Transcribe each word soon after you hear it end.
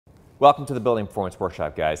Welcome to the Building Performance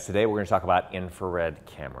Workshop, guys. Today we're going to talk about infrared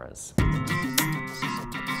cameras.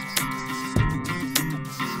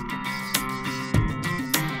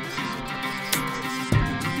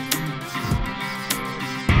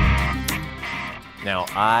 Now,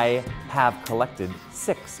 I have collected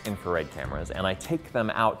 6 infrared cameras and I take them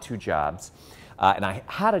out to jobs. And I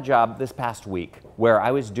had a job this past week where I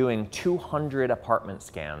was doing 200 apartment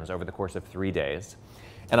scans over the course of 3 days.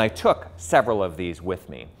 And I took several of these with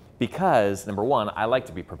me because, number one, I like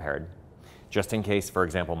to be prepared just in case, for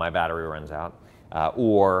example, my battery runs out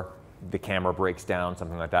or the camera breaks down,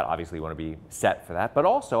 something like that. Obviously, you want to be set for that. But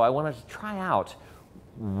also, I wanted to try out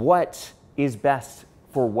what is best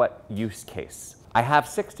for what use case. I have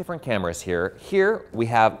 6 different cameras here. Here we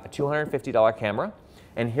have a $250 camera,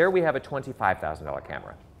 and here we have a $25,000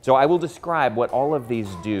 camera. So I will describe what all of these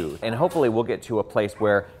do, and hopefully we'll get to a place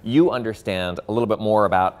where you understand a little bit more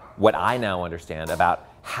about what I now understand about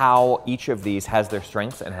how each of these has their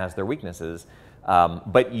strengths and has their weaknesses,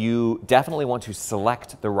 but you definitely want to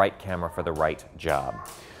select the right camera for the right job.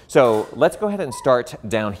 So let's go ahead and start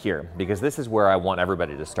down here, because this is where I want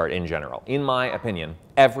everybody to start in general. In my opinion,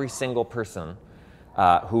 every single person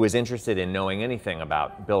who is interested in knowing anything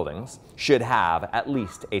about buildings should have at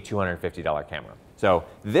least a $250 camera. So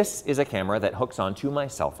this is a camera that hooks onto my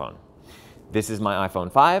cell phone. This is my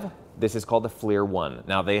iPhone 5. This is called the Flir ONE.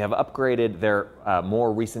 Now they have upgraded their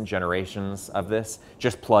more recent generations of this.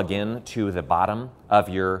 Just plug in to the bottom of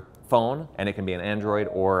your phone, and it can be an Android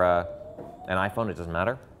or an iPhone, it doesn't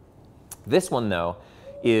matter. This one though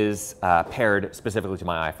is paired specifically to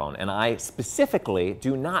my iPhone, and I specifically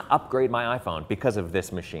do not upgrade my iPhone because of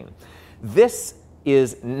this machine. This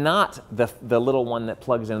is not the little one that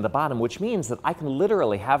plugs into the bottom, which means that I can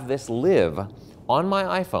literally have this live on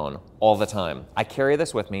my iPhone all the time. I carry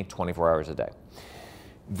this with me 24 hours a day.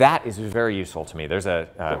 That is very useful to me. There's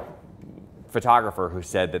a photographer who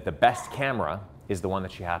said that the best camera is the one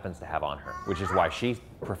that she happens to have on her, which is why she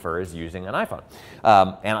prefers using an iPhone.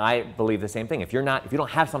 And I believe the same thing. If you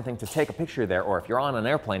don't have something to take a picture there, or if you're on an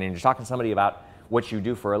airplane and you're talking to somebody about what you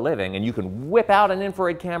do for a living, and you can whip out an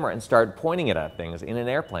infrared camera and start pointing it at things in an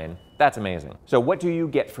airplane, that's amazing. So what do you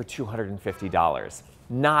get for $250?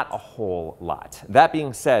 Not a whole lot. That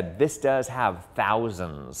being said, this does have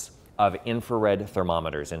thousands of infrared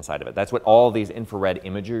thermometers inside of it. That's what all these infrared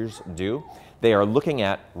imagers do. They are looking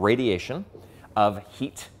at radiation of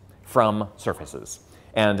heat from surfaces.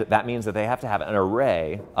 And that means that they have to have an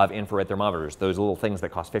array of infrared thermometers, those little things that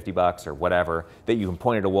cost 50 bucks or whatever, that you can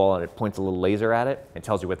point at a wall and it points a little laser at it and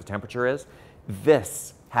tells you what the temperature is.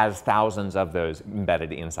 This has thousands of those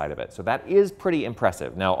embedded inside of it. So that is pretty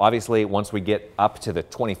impressive. Now, obviously, once we get up to the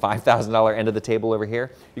 $25,000 end of the table over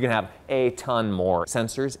here, you can have a ton more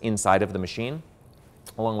sensors inside of the machine,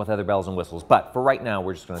 along with other bells and whistles. But for right now,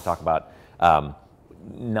 we're just gonna talk about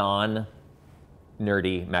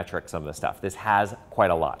nerdy metrics of the stuff. This has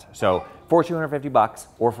quite a lot. So for 250 bucks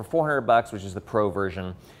or for 400 bucks, which is the pro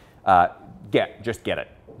version, just get it.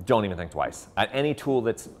 Don't even think twice. Any tool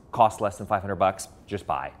that's costs less than 500 bucks, just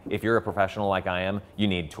buy. If you're a professional like I am, you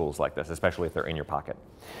need tools like this, especially if they're in your pocket.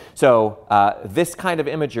 So this kind of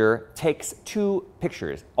imager takes 2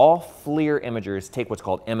 pictures. All Flir imagers take what's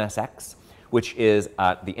called MSX, which is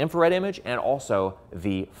the infrared image and also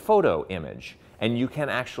the photo image. And you can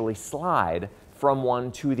actually slide from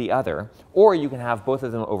one to the other, or you can have both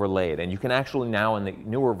of them overlaid. And you can actually now, in the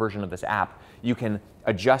newer version of this app, you can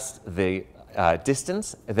adjust the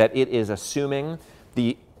distance that it is assuming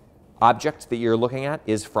the object that you're looking at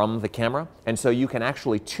is from the camera. And so you can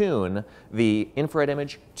actually tune the infrared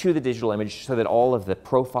image to the digital image so that all of the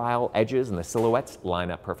profile edges and the silhouettes line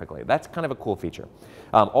up perfectly. That's kind of a cool feature.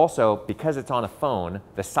 Also, because it's on a phone,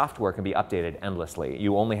 the software can be updated endlessly.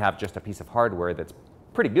 You only have just a piece of hardware that's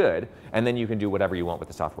pretty good, and then you can do whatever you want with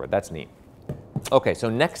the software. That's neat. Okay, so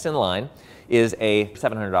next in line is a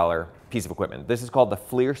 $700 piece of equipment. This is called the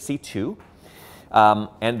Flir C2,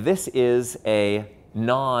 and this is a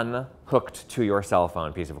non-hooked to your cell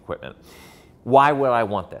phone piece of equipment. Why would I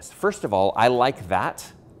want this? First of all, I like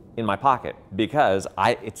that in my pocket because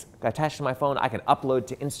it's attached to my phone. I can upload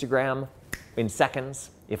to Instagram in seconds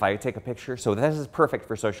if I take a picture. So this is perfect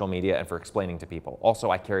for social media and for explaining to people. Also,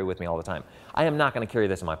 I carry with me all the time. I am not going to carry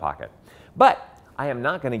this in my pocket, but I am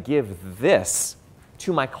not going to give this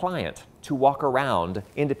to my client to walk around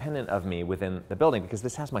independent of me within the building because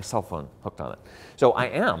this has my cell phone hooked on it. So I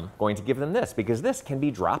am going to give them this because this can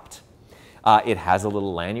be dropped. It has a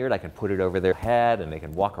little lanyard. I can put it over their head and they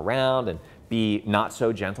can walk around and be not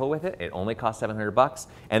so gentle with it. It only costs 700 bucks,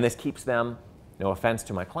 and this keeps them No offense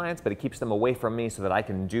to my clients, but it keeps them away from me so that I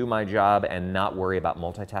can do my job and not worry about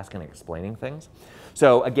multitasking and explaining things.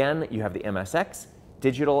 So again, you have the MSX,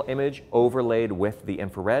 digital image overlaid with the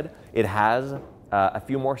infrared. It has a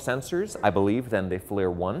few more sensors, I believe, than the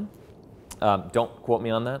Flir ONE. Don't quote me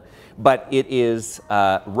on that. But it is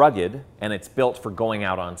rugged, and it's built for going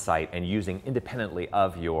out on site and using independently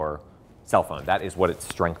of your cell phone. That is what its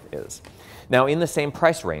strength is. Now, in the same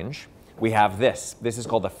price range, we have this. This is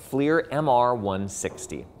called the Flir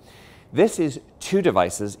MR160. This is two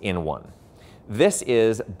devices in one. This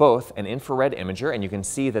is both an infrared imager, and you can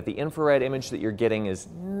see that the infrared image that you're getting is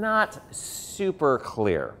not super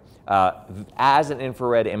clear. As an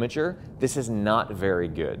infrared imager, this is not very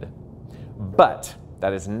good. But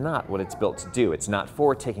that is not what it's built to do. It's not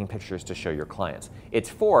for taking pictures to show your clients. It's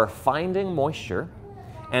for finding moisture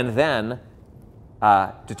and then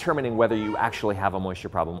determining whether you actually have a moisture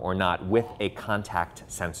problem or not with a contact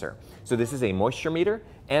sensor. So this is a moisture meter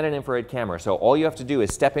and an infrared camera. So all you have to do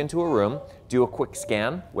is step into a room, do a quick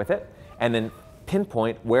scan with it, and then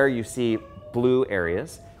pinpoint where you see blue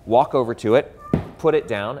areas, walk over to it, put it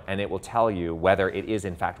down, and it will tell you whether it is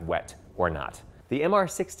in fact wet or not. The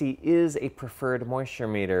MR60 is a preferred moisture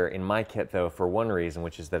meter in my kit though for one reason,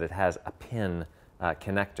 which is that it has a pin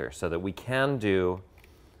connector so that we can do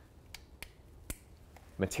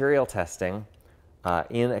material testing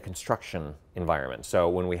in a construction environment. So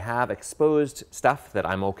when we have exposed stuff that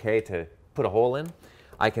I'm okay to put a hole in,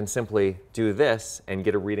 I can simply do this and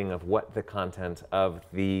get a reading of what the content of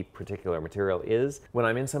the particular material is. When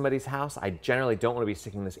I'm in somebody's house, I generally don't want to be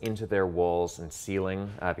sticking this into their walls and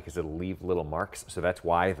ceiling because it'll leave little marks. So that's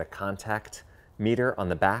why the contact meter on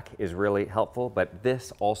the back is really helpful, but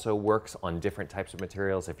this also works on different types of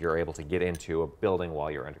materials if you're able to get into a building while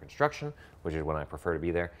you're under construction, which is when I prefer to be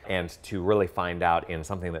there, and to really find out in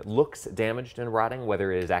something that looks damaged and rotting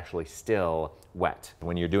whether it is actually still wet.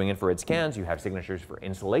 When you're doing infrared scans, you have signatures for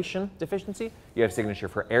insulation deficiency, you have signature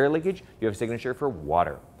for air leakage, you have signature for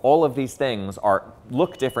water. All of these things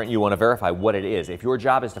look different. You want to verify what it is. If your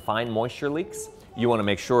job is to find moisture leaks, you want to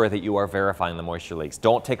make sure that you are verifying the moisture leaks.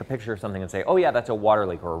 Don't take a picture of something and say, oh yeah, that's a water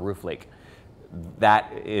leak or a roof leak.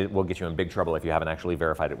 That will get you in big trouble if you haven't actually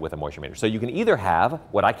verified it with a moisture meter. So you can either have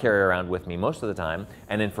what I carry around with me most of the time,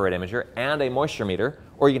 an infrared imager and a moisture meter,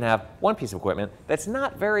 or you can have one piece of equipment that's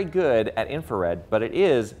not very good at infrared, but it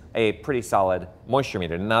is a pretty solid moisture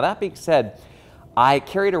meter. Now that being said, I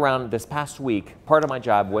carried around this past week, part of my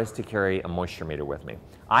job was to carry a moisture meter with me.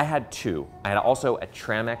 I had two. I had also a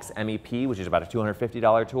Tramex MEP, which is about a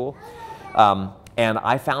 $250 tool. And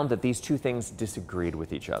I found that these two things disagreed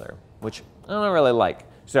with each other, which I don't really like.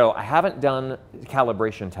 So I haven't done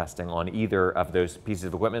calibration testing on either of those pieces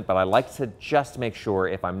of equipment, but I like to just make sure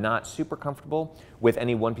if I'm not super comfortable with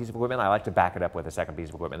any one piece of equipment, I like to back it up with a second piece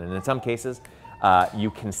of equipment. And in some cases, you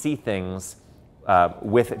can see things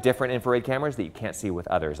with different infrared cameras that you can't see with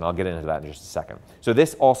others, and I'll get into that in just a second. So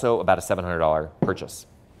this also about a $700 purchase.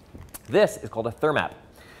 This is called a ThermApp.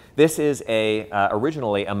 This is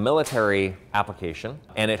originally a military application,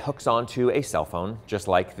 and it hooks onto a cell phone, just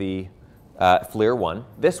like the Flir ONE.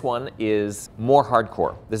 This one is more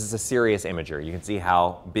hardcore. This is a serious imager. You can see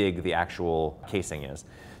how big the actual casing is.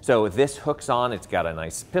 So this hooks on, it's got a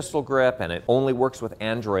nice pistol grip, and it only works with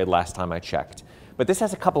Android last time I checked. But this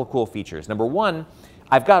has a couple of cool features. Number one,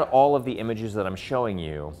 I've got all of the images that I'm showing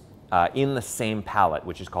you in the same palette,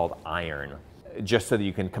 which is called Iron, just so that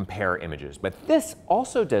you can compare images. But this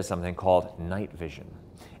also does something called night vision.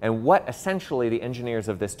 And what essentially the engineers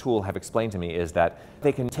of this tool have explained to me is that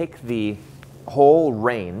they can take the whole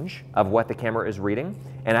range of what the camera is reading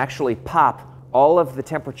and actually pop all of the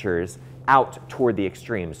temperatures out toward the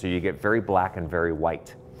extremes, so you get very black and very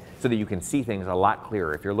white, so that you can see things a lot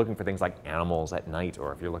clearer. If you're looking for things like animals at night,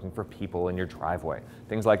 or if you're looking for people in your driveway,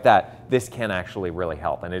 things like that, this can actually really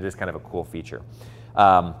help, and it is kind of a cool feature.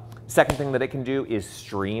 Second thing that it can do is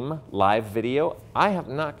stream live video. I have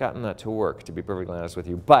not gotten that to work, to be perfectly honest with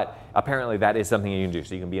you, but apparently that is something you can do.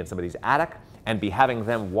 So you can be in somebody's attic and be having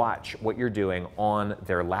them watch what you're doing on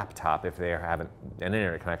their laptop if they have an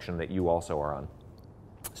internet connection that you also are on.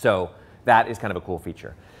 So that is kind of a cool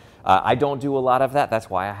feature. I don't do a lot of that. That's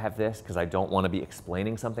why I have this, because I don't want to be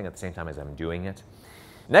explaining something at the same time as I'm doing it.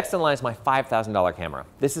 Next in line is my $5,000 camera.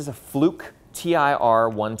 This is a Fluke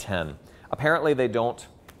TiR110. Apparently they don't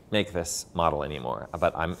make this model anymore,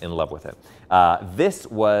 but I'm in love with it. This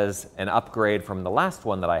was an upgrade from the last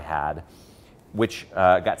one that I had, which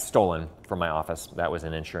got stolen from my office. That was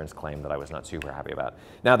an insurance claim that I was not super happy about.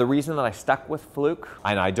 Now, the reason that I stuck with Fluke,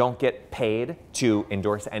 and I don't get paid to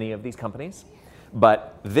endorse any of these companies,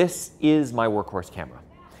 but this is my workhorse camera.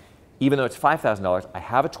 even though it's $5,000, I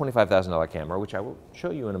have a $25,000 camera, which I will show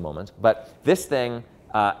you in a moment. But this thing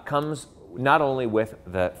comes not only with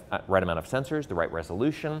the right amount of sensors, the right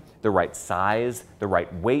resolution, the right size, the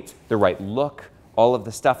right weight, the right look, all of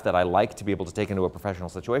the stuff that I like to be able to take into a professional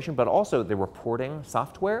situation, but also the reporting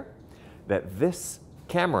software that this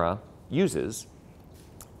camera uses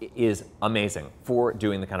is amazing for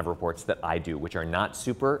doing the kind of reports that I do, which are not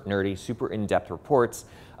super nerdy, super in-depth reports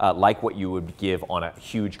like what you would give on a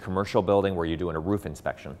huge commercial building where you're doing a roof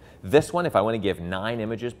inspection. This one, if I want to give 9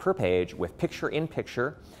 images per page with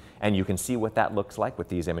picture-in-picture, and you can see what that looks like with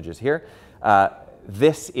these images here,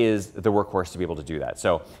 this is the workhorse to be able to do that.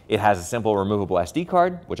 So it has a simple removable SD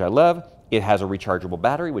card, which I love. It has a rechargeable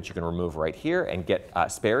battery, which you can remove right here and get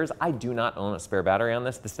spares. I do not own a spare battery on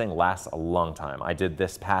this. This thing lasts a long time. I did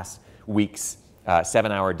this past week's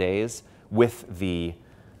 7-hour days with the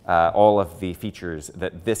all of the features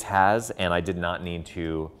that this has, and I did not need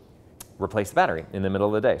to replace the battery in the middle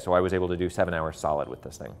of the day. So I was able to do 7 hours solid with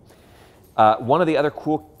this thing. One of the other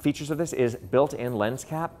cool features of this is built-in lens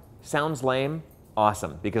cap. Sounds lame.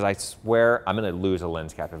 Awesome, because I swear I'm going to lose a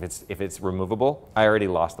lens cap if it's removable. I already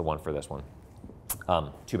lost the one for this one.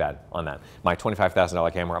 Too bad on that. My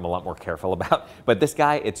 $25,000 camera I'm a lot more careful about. But this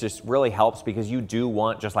guy, it just really helps because you do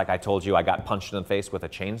want, just like I told you, I got punched in the face with a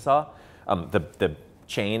chainsaw, the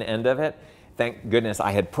chain end of it. Thank goodness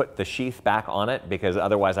I had put the sheath back on it because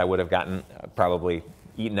otherwise I would have gotten probably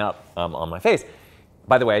eaten up on my face.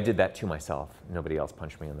 By the way, I did that to myself. Nobody else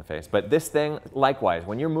punched me in the face. But this thing, likewise,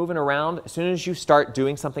 when you're moving around, as soon as you start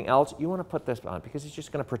doing something else, you want to put this on because it's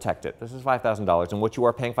just going to protect it. This is $5,000, and what you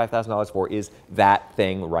are paying $5,000 for is that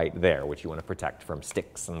thing right there, which you want to protect from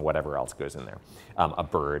sticks and whatever else goes in there. A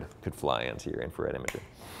bird could fly into your infrared imagery.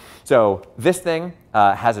 So this thing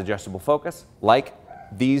has adjustable focus. Like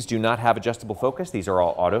these do not have adjustable focus. These are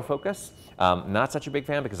all autofocus. Not such a big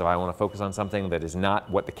fan because if I want to focus on something that is not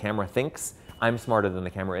what the camera thinks, I'm smarter than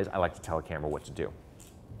the camera is. I like to tell a camera what to do.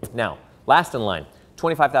 Now, last in line,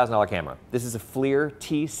 $25,000 camera. This is a Flir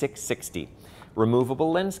T660.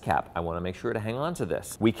 Removable lens cap. I want to make sure to hang on to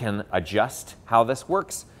this. We can adjust how this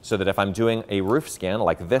works so that if I'm doing a roof scan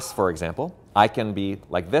like this, for example, I can be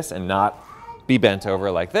like this and not be bent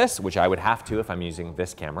over like this, which I would have to if I'm using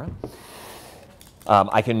this camera.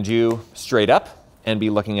 I can do straight up and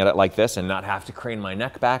be looking at it like this and not have to crane my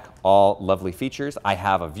neck back. All lovely features. I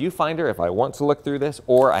have a viewfinder if I want to look through this,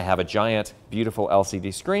 or I have a giant, beautiful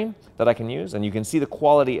LCD screen that I can use, and you can see the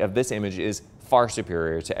quality of this image is far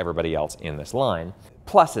superior to everybody else in this line.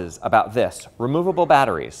 Pluses about this, removable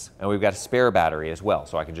batteries, and we've got a spare battery as well,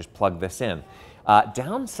 so I can just plug this in.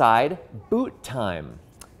 Downside, boot time.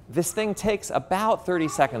 This thing takes about 30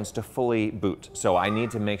 seconds to fully boot, so I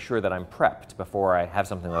need to make sure that I'm prepped before I have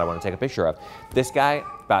something that I want to take a picture of. This guy,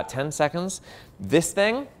 about 10 seconds. This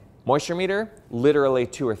thing, moisture meter, literally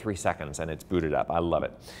 2 or 3 seconds and it's booted up. I love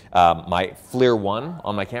it. My Flir ONE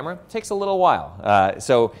on my camera takes a little while.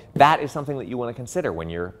 So that is something that you want to consider when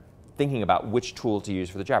you're thinking about which tool to use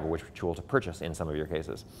for the job or which tool to purchase in some of your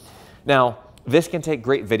cases. Now, this can take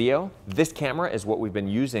great video. This camera is what we've been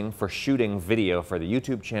using for shooting video for the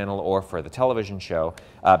YouTube channel or for the television show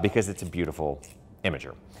because it's a beautiful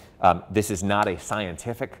imager. This is not a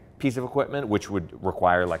scientific piece of equipment, which would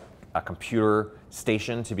require like a computer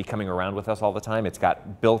station to be coming around with us all the time. It's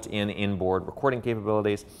got built-in inboard recording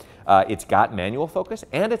capabilities. It's got manual focus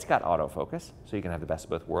and it's got autofocus, so you can have the best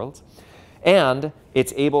of both worlds. And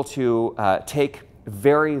it's able to take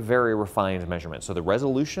very, very refined measurements. So the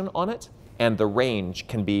resolution on it and the range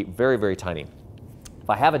can be very, very tiny. If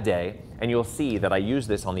I have a day, and you'll see that I use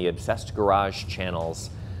this on the Obsessed Garage channel's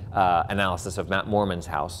analysis of Matt Moorman's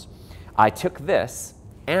house, I took this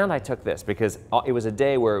and I took this because it was a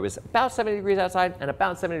day where it was about 70 degrees outside and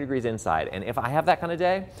about 70 degrees inside. And if I have that kind of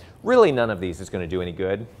day, really none of these is going to do any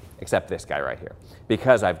good except this guy right here,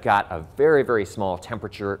 because I've got a very, very small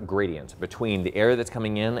temperature gradient between the air that's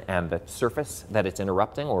coming in and the surface that it's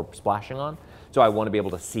interrupting or splashing on. So I want to be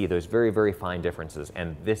able to see those very, very fine differences,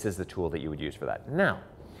 and this is the tool that you would use for that. Now,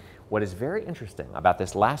 what is very interesting about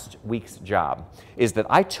this last week's job is that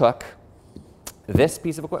I took this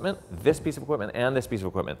piece of equipment, and this piece of equipment,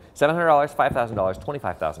 $700, $5,000,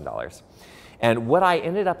 $25,000. And what I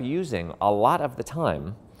ended up using a lot of the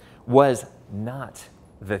time was not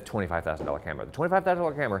the $25,000 camera. The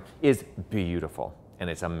 $25,000 camera is beautiful and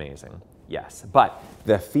it's amazing, yes. But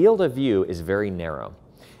the field of view is very narrow.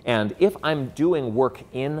 And if I'm doing work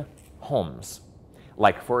in homes,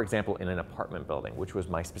 like for example in an apartment building, which was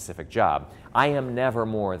my specific job, I am never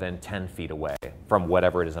more than 10 feet away from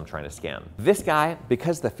whatever it is I'm trying to scan. This guy,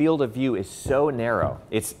 because the field of view is so narrow,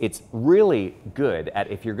 it's really good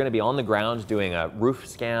at if you're going to be on the ground doing a roof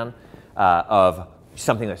scan, of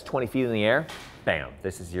something that's 20 feet in the air, bam,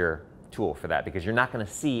 this is your tool for that, because you're not going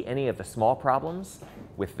to see any of the small problems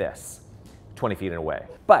with this 20 feet away.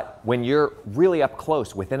 But when you're really up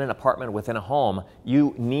close within an apartment, within a home,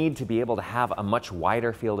 you need to be able to have a much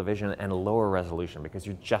wider field of vision and a lower resolution, because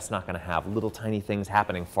you're just not going to have little tiny things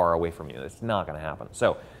happening far away from you. It's not going to happen.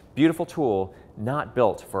 So beautiful tool, not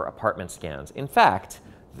built for apartment scans. In fact,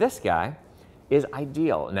 this guy is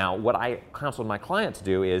ideal. Now, what I counsel my client to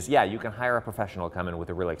do is, yeah, you can hire a professional to come in with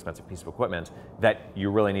a really expensive piece of equipment that you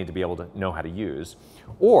really need to be able to know how to use.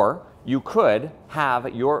 Or you could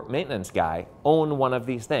have your maintenance guy own one of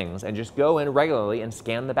these things and just go in regularly and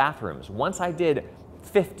scan the bathrooms. Once I did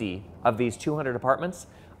 50 of these 200 apartments,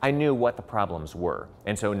 I knew what the problems were.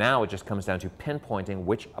 And so now it just comes down to pinpointing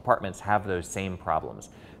which apartments have those same problems.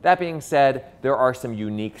 That being said, there are some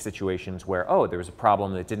unique situations where, oh, there was a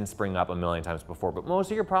problem that didn't spring up a million times before, but most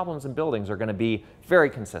of your problems in buildings are going to be very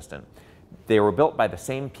consistent. They were built by the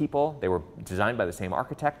same people, they were designed by the same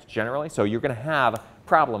architect generally, so you're going to have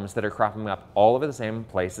problems that are cropping up all over the same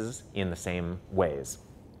places in the same ways.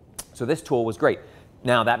 So this tool was great.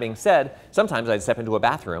 Now, that being said, sometimes I'd step into a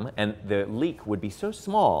bathroom and the leak would be so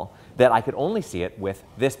small that I could only see it with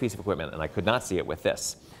this piece of equipment and I could not see it with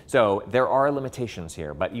this. So there are limitations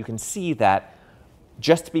here, but you can see that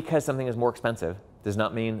just because something is more expensive does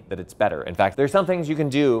not mean that it's better. In fact, there's some things you can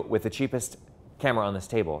do with the cheapest camera on this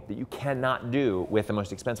table that you cannot do with the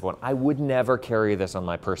most expensive one. I would never carry this on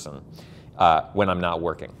my person when I'm not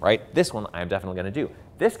working, right? This one I'm definitely going to do.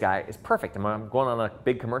 This guy is perfect. When I'm going on a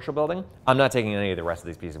big commercial building, I'm not taking any of the rest of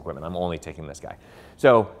these pieces of equipment. I'm only taking this guy.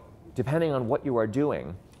 So depending on what you are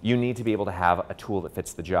doing, you need to be able to have a tool that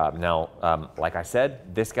fits the job. Now, like I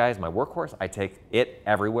said, this guy is my workhorse. I take it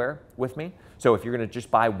everywhere with me. So if you're going to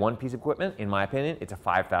just buy one piece of equipment, in my opinion, it's a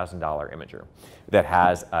 $5,000 imager that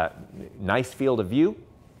has a nice field of view,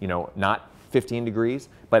 you know, not 15 degrees,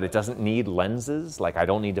 but it doesn't need lenses. Like I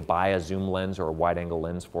don't need to buy a zoom lens or a wide angle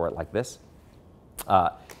lens for it like this.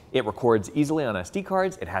 It records easily on SD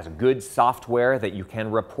cards. It has good software that you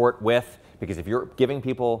can report with, because if you're giving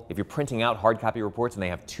people, if you're printing out hard copy reports and they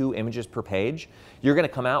have 2 images per page, you're going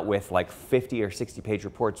to come out with like 50 or 60 page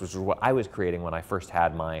reports, which is what I was creating when I first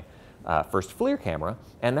had my first Flir camera,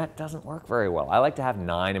 and that doesn't work very well. I like to have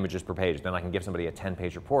 9 images per page, then I can give somebody a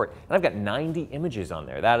 10-page report, and I've got 90 images on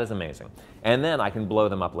there. That is amazing. And then I can blow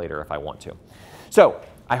them up later if I want to. So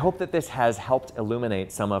I hope that this has helped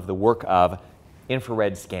illuminate some of the work of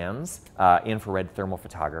infrared scans, infrared thermal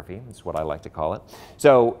photography is what I like to call it.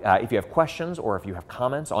 So if you have questions or if you have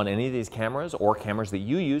comments on any of these cameras or cameras that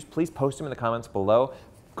you use, please post them in the comments below.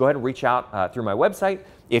 Go ahead and reach out through my website.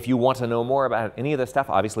 If you want to know more about any of this stuff,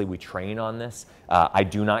 obviously we train on this. I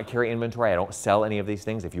do not carry inventory. I don't sell any of these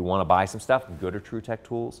things. If you want to buy some stuff, go to True Tech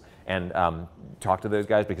Tools and talk to those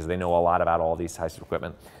guys because they know a lot about all these types of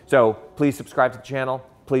equipment. So please subscribe to the channel.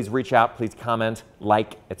 Please reach out. Please comment,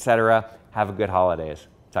 like, etc. Have a good holidays.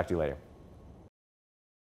 Talk to you later.